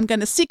twice. So I'm going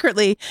to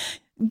secretly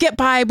get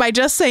by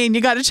just saying you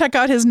got to check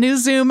out his new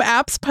Zoom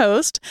apps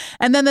post.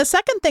 And then the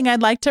second thing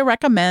I'd like to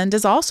recommend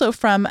is also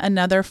from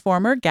another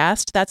former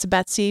guest. That's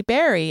Betsy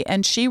Berry.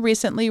 And she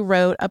recently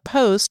wrote a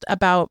post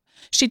about,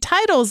 she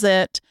titles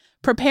it,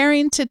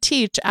 Preparing to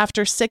Teach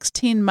After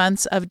 16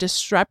 Months of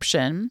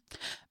Disruption.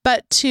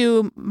 But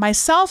to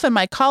myself and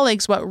my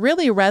colleagues, what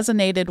really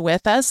resonated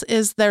with us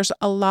is there's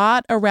a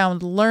lot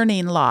around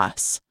learning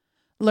loss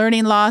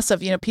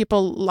of,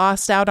 people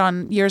lost out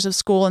on years of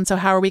school. And so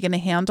how are we going to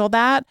handle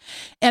that?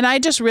 And I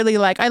just really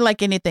I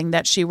like anything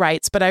that she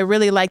writes, but I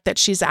really like that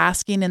she's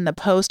asking in the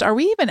post, are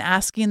we even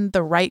asking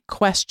the right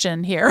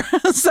question here?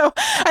 So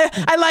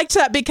I liked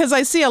that because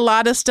I see a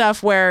lot of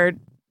stuff where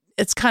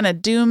it's kind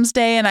of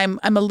doomsday, and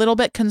I'm a little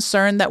bit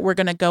concerned that we're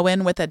going to go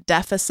in with a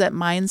deficit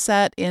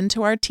mindset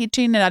into our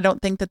teaching, and I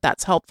don't think that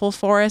that's helpful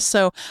for us.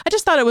 So I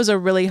just thought it was a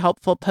really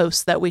helpful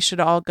post that we should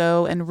all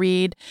go and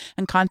read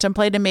and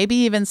contemplate, and maybe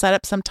even set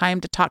up some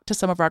time to talk to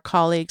some of our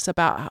colleagues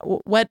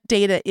about what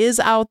data is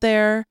out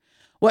there,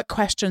 what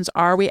questions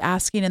are we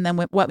asking, and then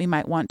what we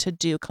might want to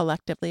do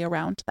collectively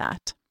around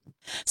that.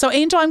 So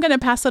Angel, I'm going to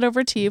pass it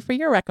over to you for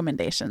your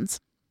recommendations.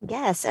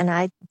 Yes, and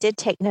I did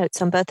take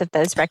notes on both of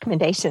those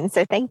recommendations,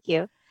 so thank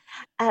you.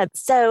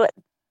 So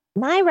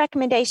my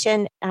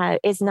recommendation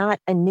is not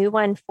a new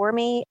one for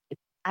me.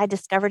 I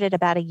discovered it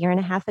about a year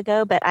and a half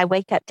ago, but I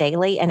wake up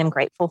daily and I'm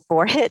grateful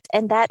for it,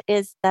 and that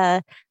is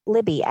the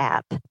Libby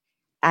app.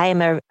 I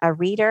am a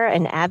reader,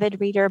 an avid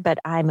reader, but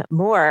I'm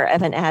more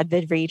of an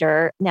avid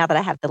reader now that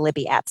I have the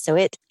Libby app. So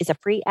it is a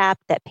free app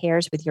that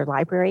pairs with your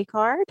library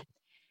card,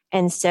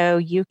 and so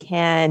you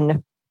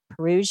can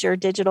peruse your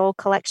digital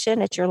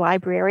collection at your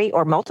library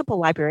or multiple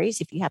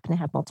libraries if you happen to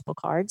have multiple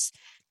cards.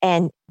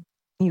 And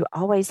you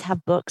always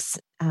have books,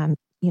 on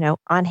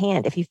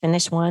hand. If you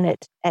finish one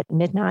at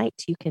midnight,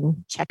 you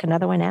can check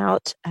another one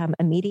out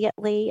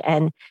immediately.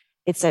 And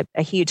it's a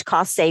huge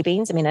cost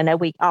savings. I mean, I know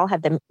we all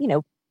have them,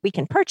 we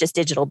can purchase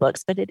digital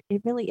books, but it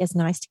really is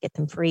nice to get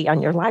them free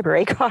on your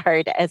library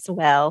card as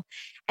well.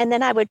 And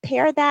then I would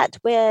pair that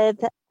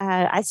with,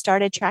 I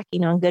started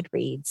tracking on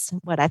Goodreads,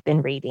 what I've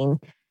been reading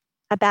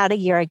about a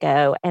year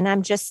ago. And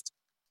I'm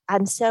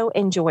so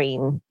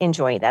enjoying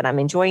that. I'm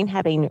enjoying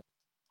having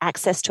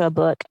access to a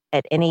book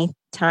at any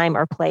time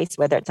or place,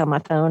 whether it's on my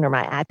phone or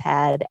my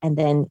iPad, and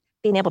then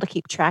being able to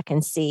keep track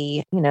and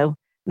see,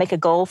 make a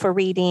goal for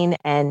reading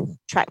and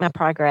track my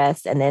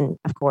progress. And then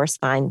of course,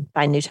 find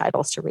new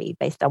titles to read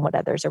based on what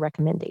others are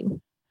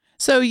recommending.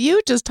 So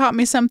you just taught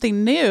me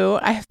something new.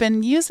 I've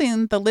been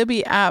using the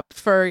Libby app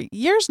for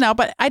years now,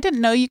 but I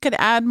didn't know you could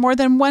add more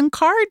than one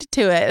card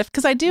to it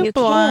because I do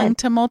belong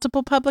to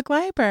multiple public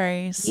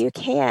libraries. You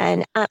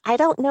can. I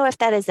don't know if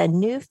that is a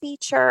new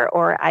feature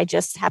or I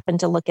just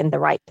happened to look in the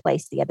right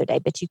place the other day,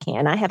 but you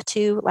can. I have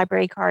 2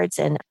 library cards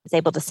and I was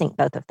able to sync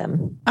both of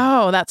them.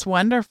 Oh, that's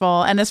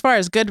wonderful. And as far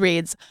as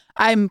Goodreads,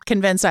 I'm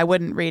convinced I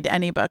wouldn't read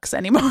any books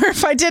anymore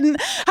if I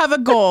didn't have a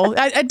goal.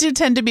 I do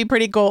tend to be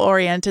pretty goal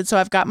oriented. So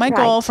I've got my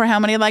goal for how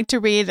many I like to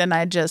read, and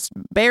I just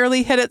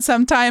barely hit it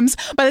sometimes.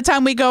 By the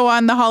time we go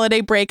on the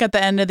holiday break at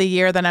the end of the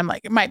year, then I'm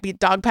like, it might be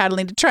dog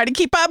paddling to try to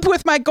keep up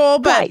with my goal.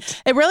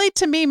 But it really,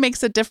 to me,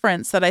 makes a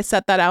difference that I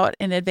set that out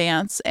in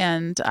advance.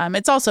 And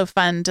it's also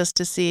fun just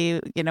to see,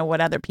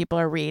 what other people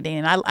are reading.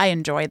 And I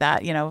enjoy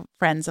that,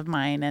 friends of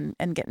mine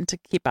and getting to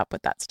keep up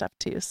with that stuff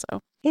too.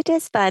 So it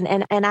is fun.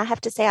 And I have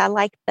to say, I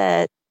like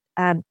the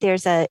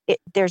there's a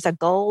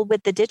goal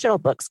with the digital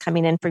books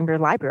coming in from your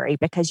library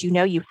because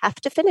you have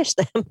to finish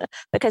them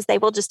because they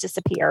will just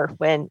disappear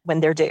when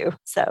they're due.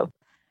 So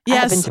yes,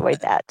 I have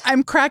enjoyed that.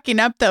 I'm cracking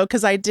up though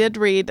because I did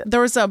read. There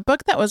was a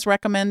book that was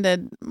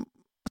recommended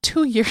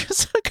 2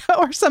 years ago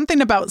or something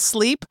about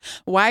sleep,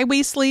 why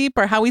we sleep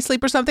or how we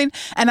sleep or something,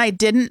 and I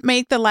didn't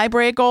make the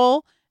library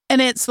goal.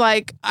 And it's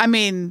like,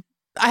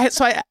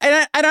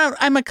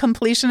 I'm a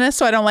completionist,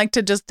 so I don't like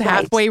to just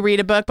halfway read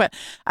a book, but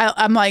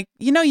I'm like,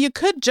 you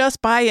could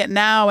just buy it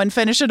now and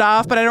finish it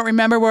off, but I don't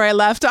remember where I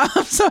left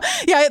off. So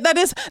yeah, that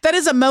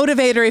is a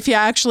motivator if you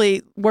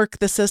actually work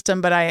the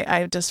system, but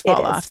I just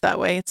fall off that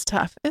way. It's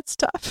tough.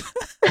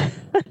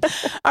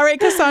 All right,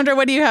 Cassandra,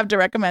 what do you have to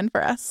recommend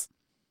for us?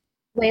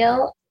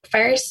 Well,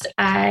 first,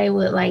 I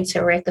would like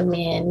to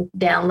recommend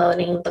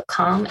downloading the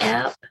Calm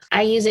app.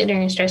 I use it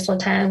during stressful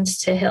times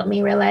to help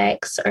me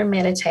relax or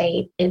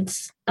meditate.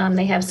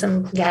 They have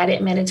some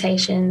guided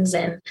meditations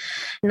and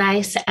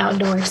nice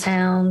outdoor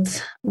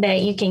sounds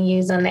that you can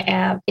use on the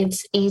app.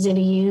 It's easy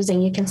to use,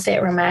 and you can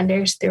set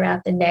reminders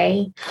throughout the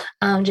day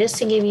just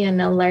to give you an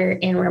alert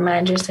and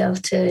remind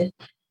yourself to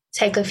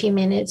take a few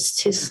minutes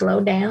to slow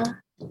down.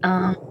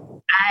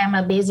 I am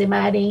a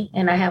busybody,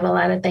 and I have a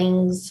lot of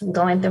things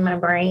going through my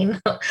brain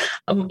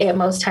at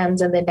most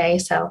times of the day.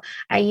 So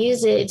I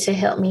use it to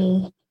help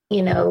me,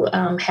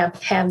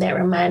 have that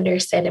reminder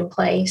set in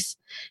place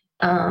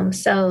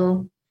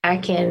so I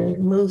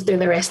can move through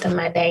the rest of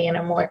my day in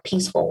a more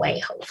peaceful way,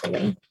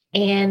 hopefully.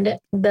 And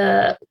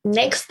the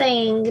next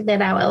thing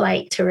that I would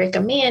like to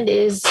recommend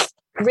is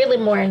really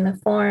more in the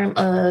form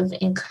of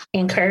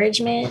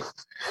encouragement.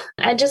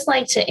 I just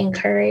like to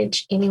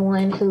encourage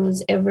anyone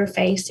who's ever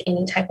faced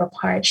any type of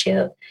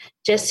hardship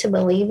just to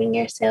believe in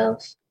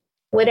yourself.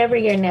 Whatever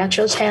your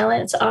natural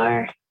talents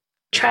are,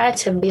 try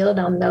to build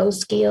on those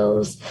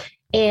skills.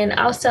 And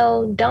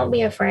also, don't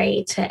be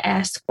afraid to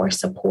ask for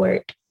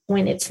support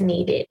when it's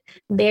needed.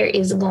 There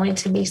is going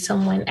to be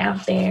someone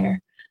out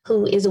there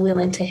who is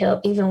willing to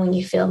help, even when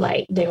you feel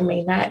like there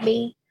may not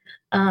be.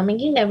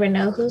 And you never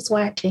know who's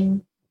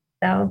watching.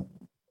 So,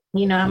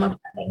 I'm a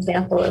prime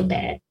example of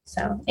that.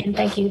 So, and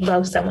thank you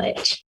both so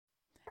much.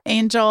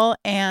 Angel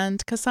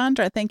and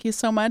Cassandra, thank you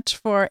so much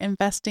for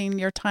investing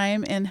your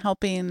time in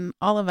helping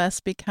all of us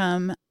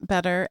become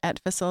better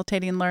at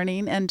facilitating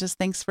learning. And just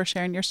thanks for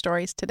sharing your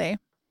stories today.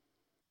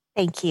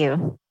 Thank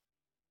you.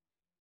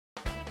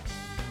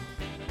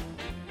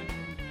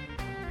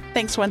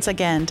 Thanks once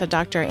again to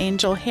Dr.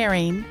 Angel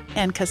Herring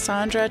and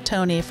Cassandra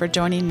Toney for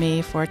joining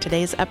me for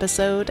today's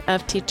episode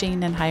of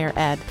Teaching in Higher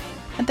Ed.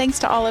 And thanks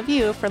to all of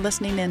you for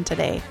listening in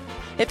today.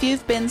 If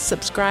you've been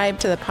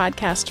subscribed to the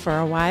podcast for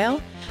a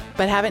while,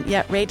 but haven't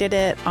yet rated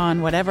it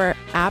on whatever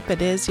app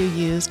it is you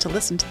use to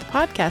listen to the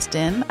podcast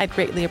in, I'd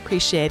greatly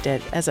appreciate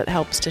it, as it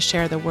helps to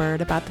share the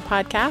word about the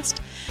podcast.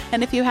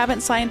 And if you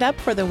haven't signed up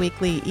for the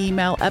weekly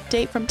email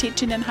update from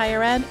Teaching in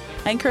Higher Ed,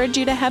 I encourage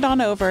you to head on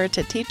over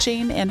to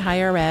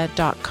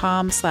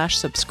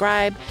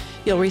teachinginhighered.com/subscribe.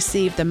 You'll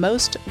receive the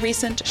most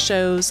recent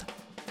show's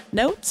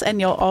notes, and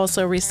you'll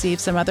also receive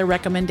some other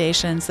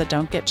recommendations that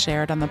don't get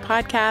shared on the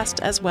podcast,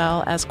 as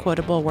well as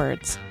quotable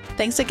words.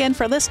 Thanks again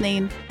for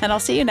listening, and I'll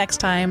see you next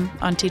time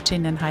on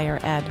Teaching in Higher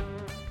Ed.